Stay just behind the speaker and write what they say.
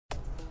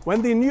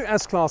When the new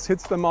S-Class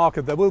hits the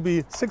market, there will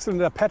be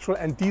 6-cylinder petrol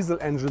and diesel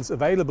engines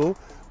available.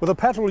 With a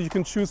petrol, you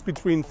can choose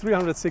between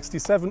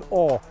 367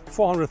 or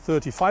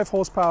 435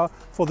 horsepower.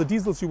 For the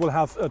diesels, you will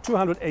have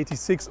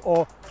 286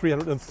 or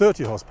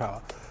 330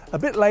 horsepower. A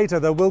bit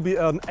later, there will be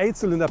an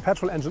 8-cylinder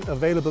petrol engine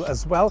available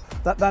as well.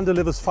 That then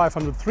delivers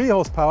 503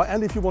 horsepower.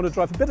 And if you want to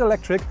drive a bit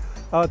electric,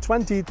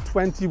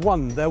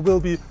 2021, there will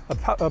be a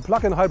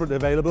plug-in hybrid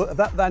available.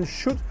 That then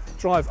should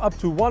drive up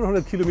to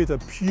 100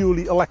 kilometers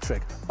purely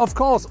electric. Of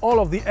course,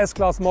 all of the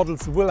S-Class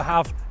models will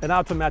have an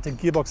automatic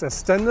gearbox as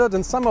standard,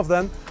 and some of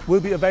them will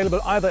be available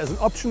either as an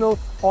optional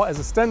or as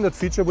a standard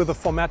feature with a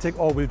 4MATIC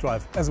all-wheel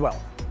drive as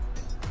well.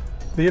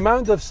 The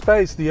amount of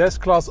space the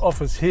S-Class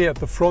offers here at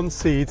the front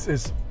seats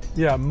is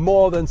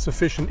more than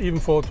sufficient, even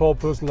for a tall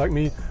person like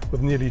me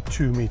with nearly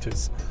 2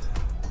 meters.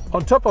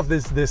 On top of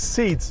this, the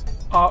seats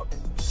are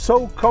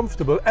so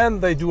comfortable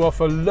and they do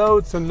offer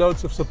loads and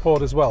loads of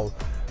support as well.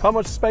 How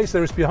much space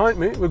there is behind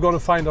me, we're going to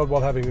find out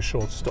while having a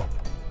short stop.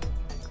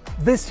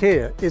 This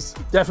here is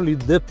definitely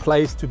the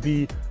place to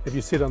be if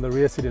you sit on the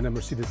rear seat in a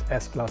Mercedes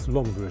S-Class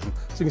long version.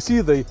 So you can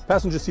see the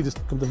passenger seat is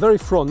from the very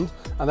front,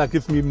 and that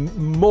gives me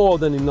more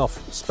than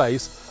enough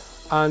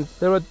space. And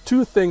there are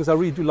two things I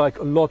really do like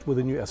a lot with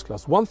the new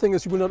S-Class. One thing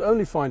is you will not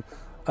only find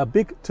a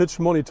big touch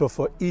monitor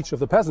for each of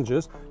the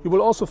passengers, you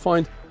will also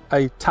find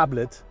a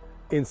tablet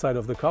inside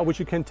of the car, which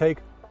you can take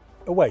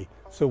away,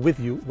 so with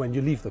you when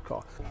you leave the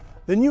car.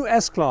 The new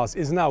S-Class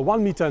is now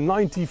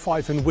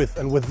 1.95 m in width,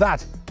 and with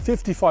that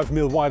 55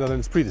 mm wider than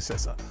its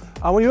predecessor.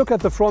 And when you look at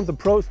the front,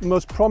 the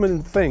most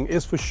prominent thing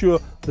is for sure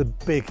the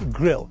big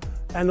grille.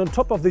 And on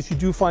top of this, you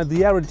do find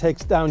the air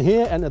intakes down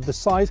here and at the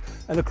side,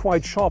 and a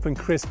quite sharp and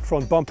crisp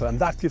front bumper, and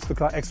that gives the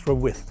car extra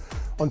width.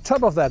 On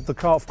top of that, the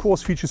car of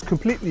course features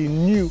completely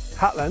new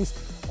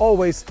headlamps,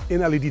 always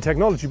in LED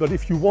technology, but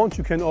if you want,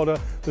 you can order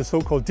the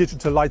so-called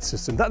digital light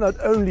system. That not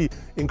only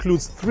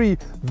includes 3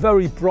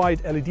 very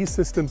bright LED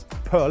systems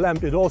per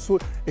lamp, it also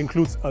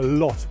includes a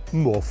lot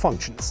more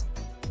functions.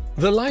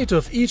 The light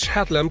of each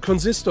headlamp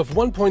consists of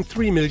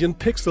 1.3 million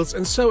pixels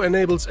and so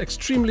enables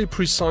extremely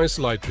precise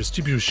light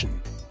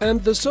distribution.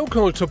 And the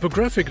so-called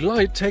topographic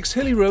light takes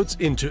hilly roads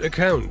into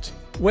account.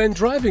 When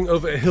driving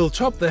over a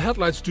hilltop, the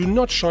headlights do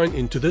not shine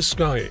into the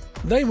sky.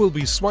 They will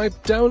be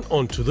swiped down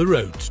onto the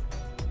road.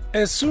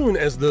 As soon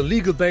as the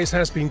legal base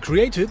has been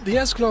created, the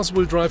S-Class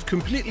will drive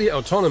completely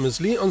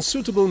autonomously on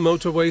suitable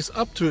motorways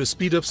up to a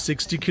speed of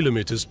 60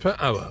 km per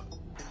hour.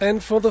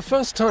 And for the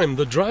first time,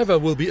 the driver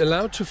will be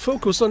allowed to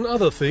focus on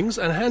other things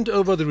and hand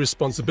over the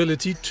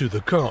responsibility to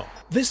the car.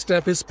 This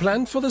step is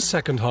planned for the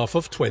second half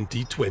of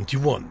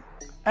 2021.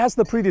 As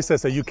the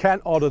predecessor, you can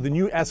order the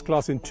new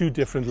S-Class in 2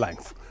 different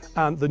lengths.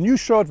 And the new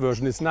short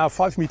version is now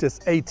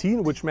 5.18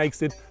 m, which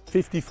makes it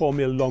 54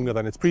 mm longer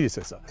than its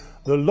predecessor.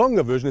 The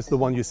longer version is the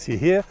one you see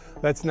here.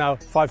 That's now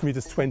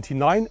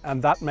 5.29 m,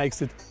 and that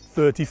makes it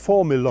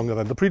 34 mm longer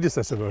than the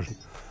predecessor version.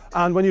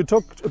 And when you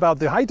talk about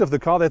the height of the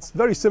car, that's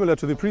very similar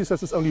to the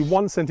predecessors, only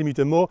 1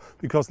 centimeter more,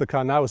 because the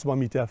car now is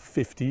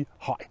 1.50 m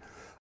high.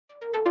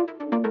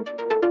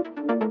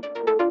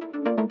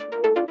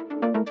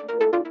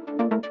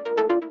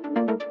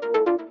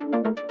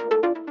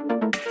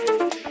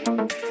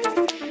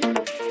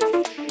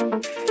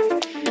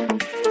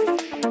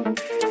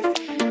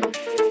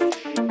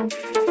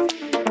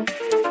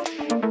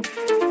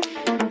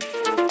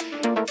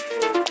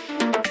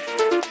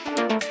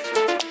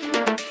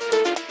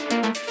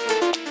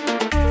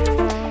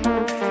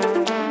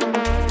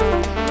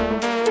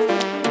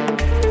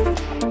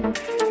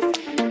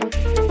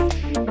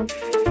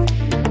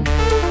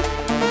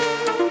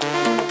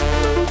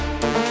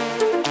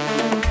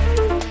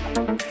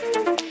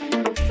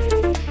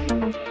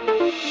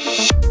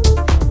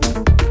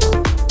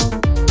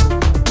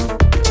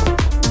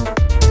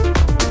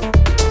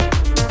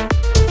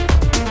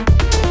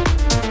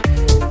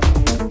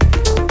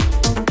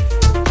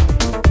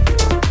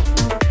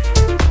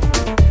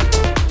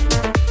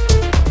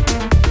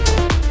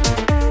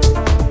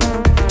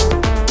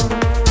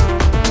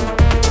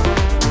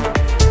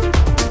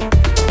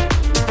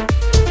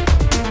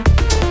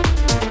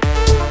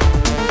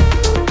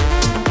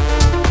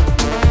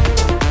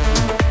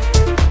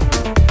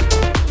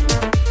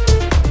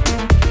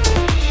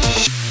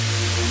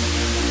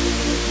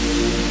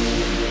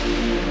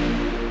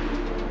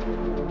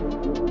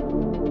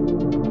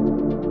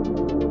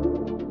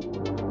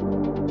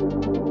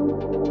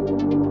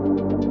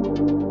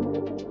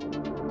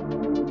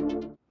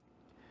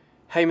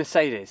 Hey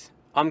Mercedes,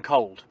 I'm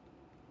cold.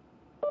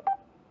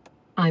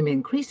 I'm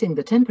increasing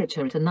the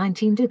temperature to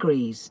 19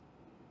 degrees.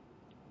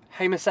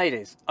 Hey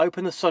Mercedes,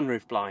 open the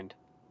sunroof blind.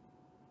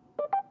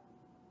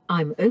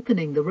 I'm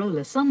opening the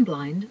roller sun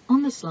blind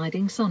on the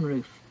sliding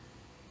sunroof.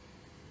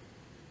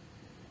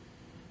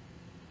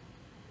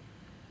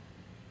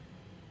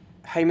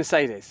 Hey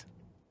Mercedes,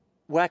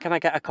 where can I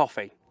get a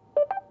coffee?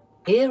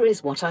 Here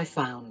is what I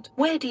found.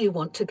 Where do you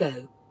want to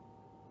go?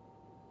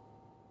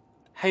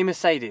 Hey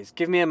Mercedes,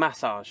 give me a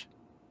massage.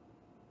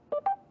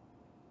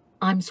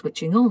 I'm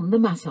switching on the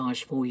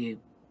massage for you.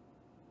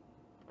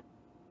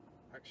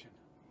 Action.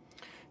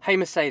 Hey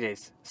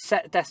Mercedes,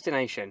 set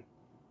destination.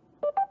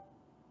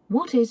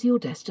 What is your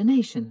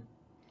destination?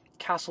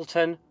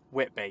 Castleton,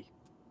 Whitby.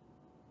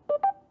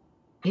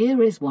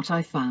 Here is what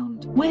I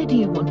found. Where do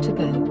you want to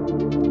go?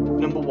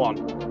 Number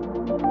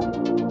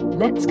 1.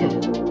 Let's go.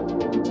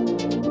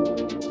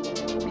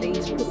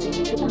 Please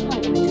proceed to the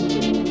highlighted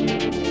route.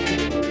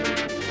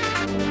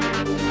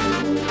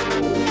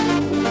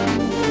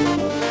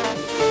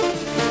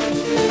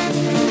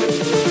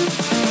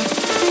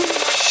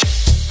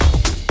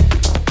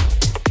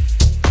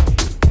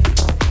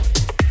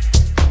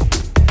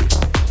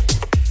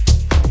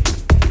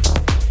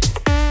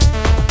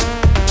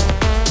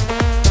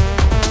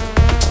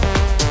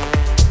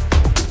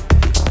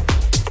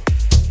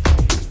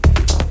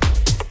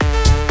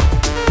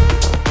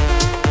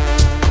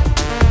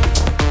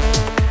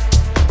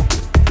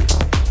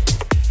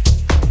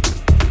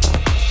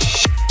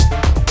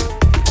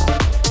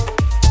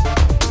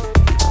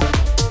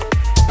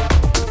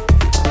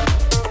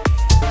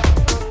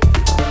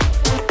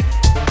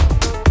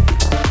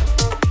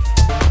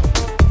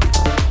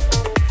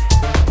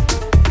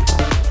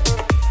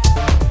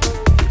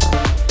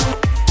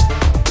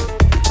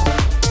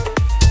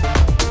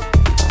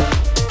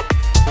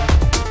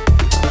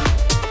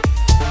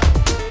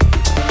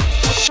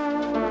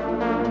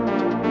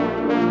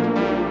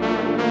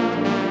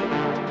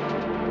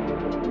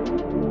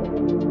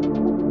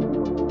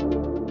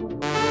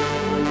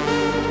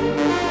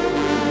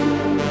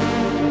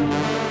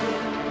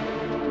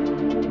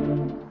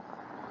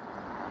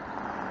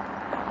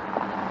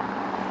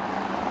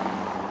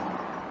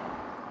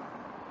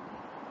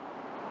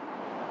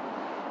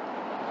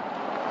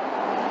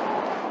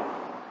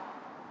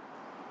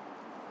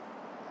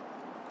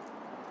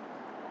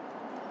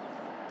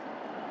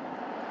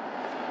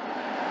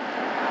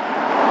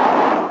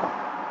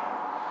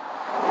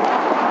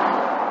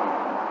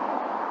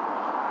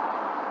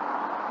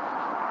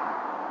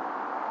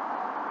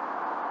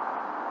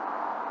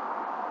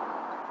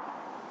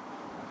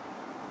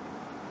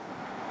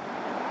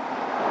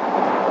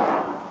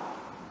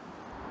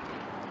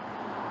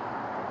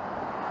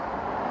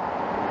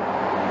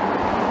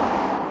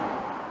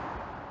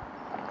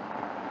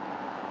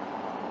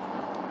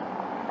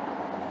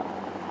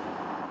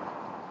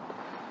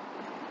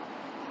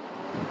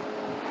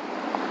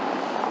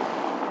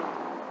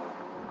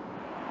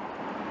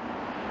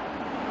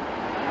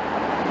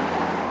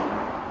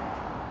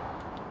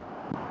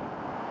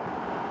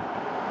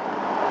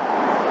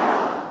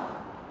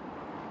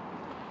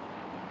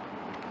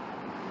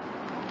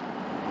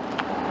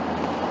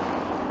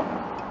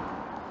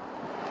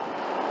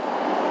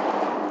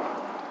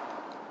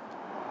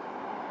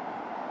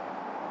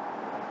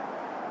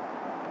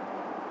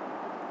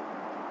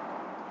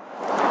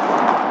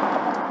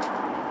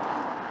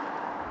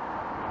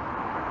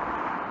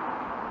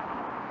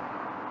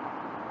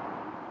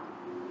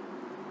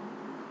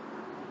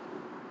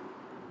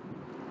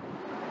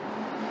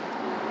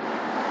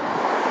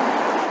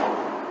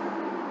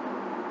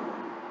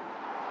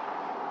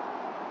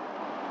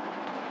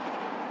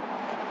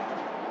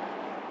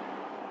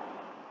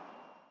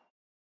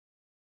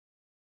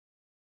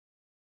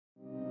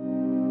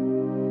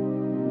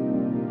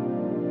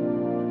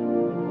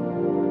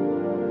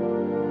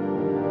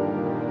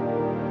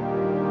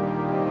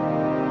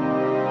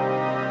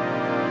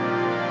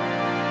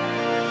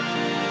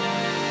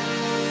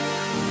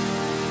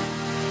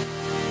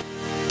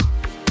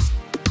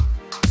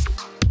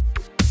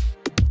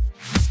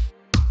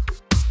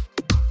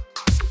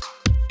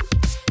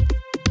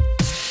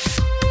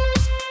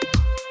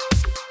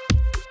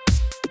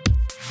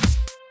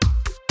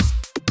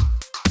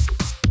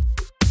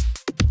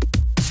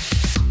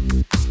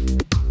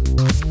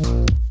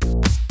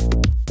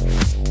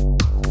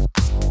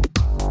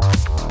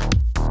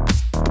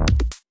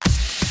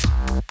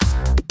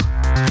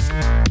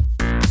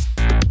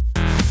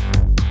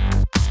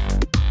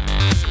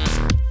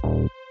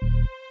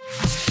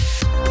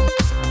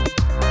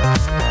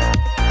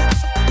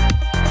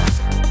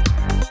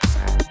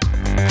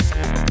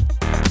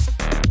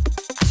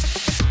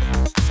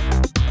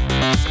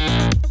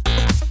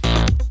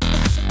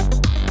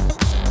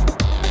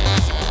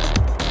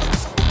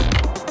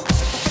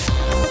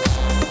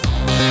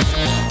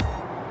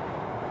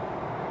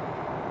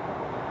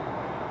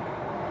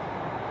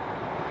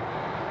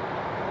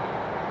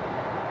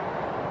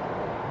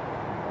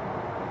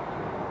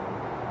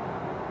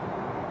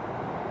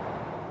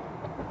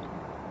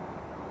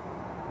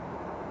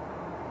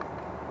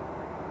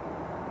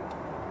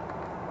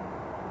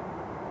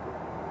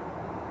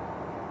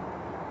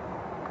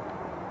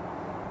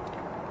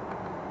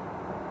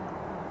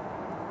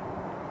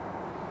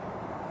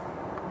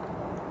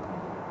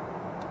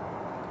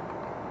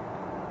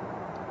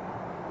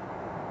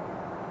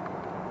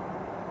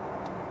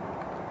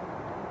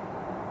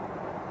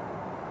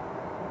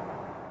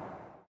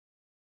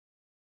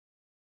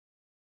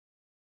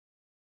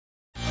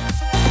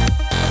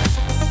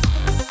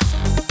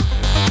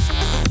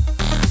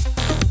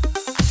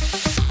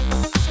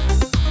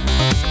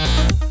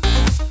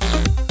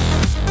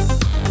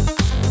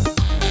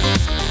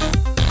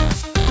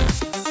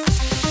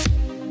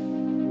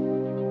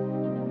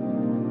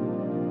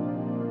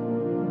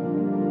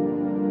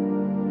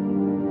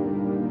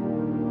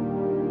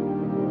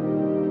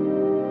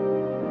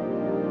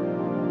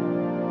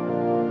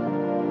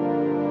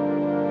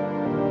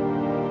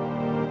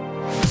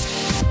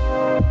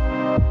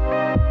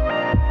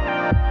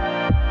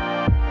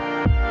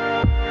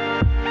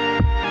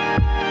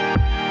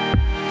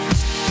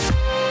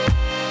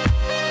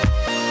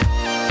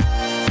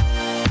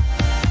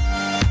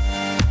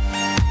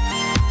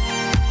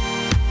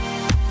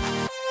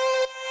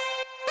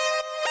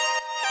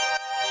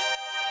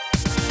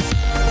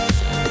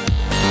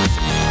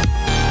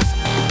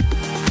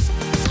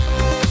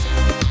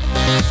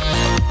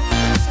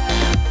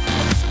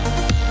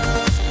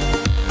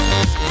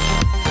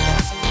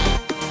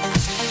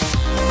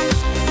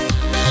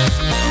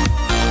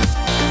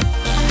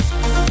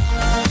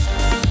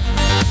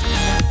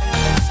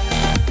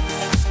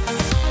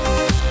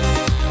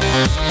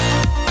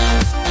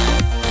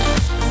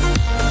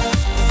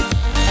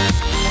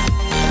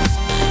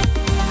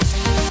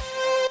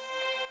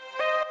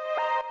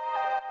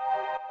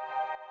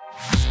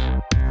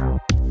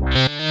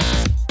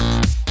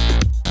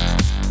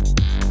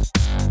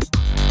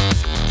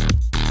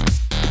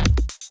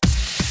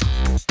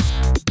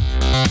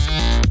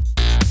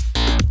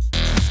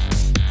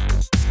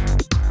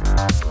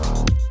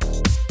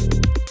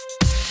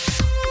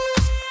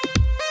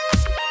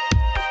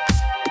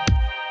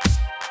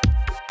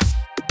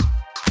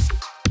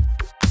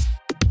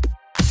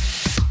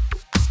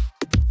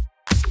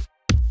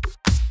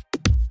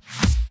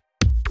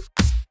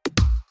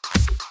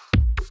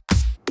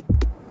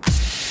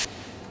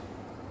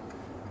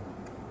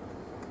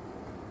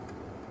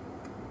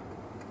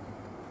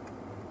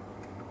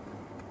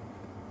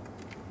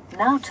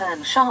 Now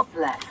turn sharp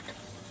left.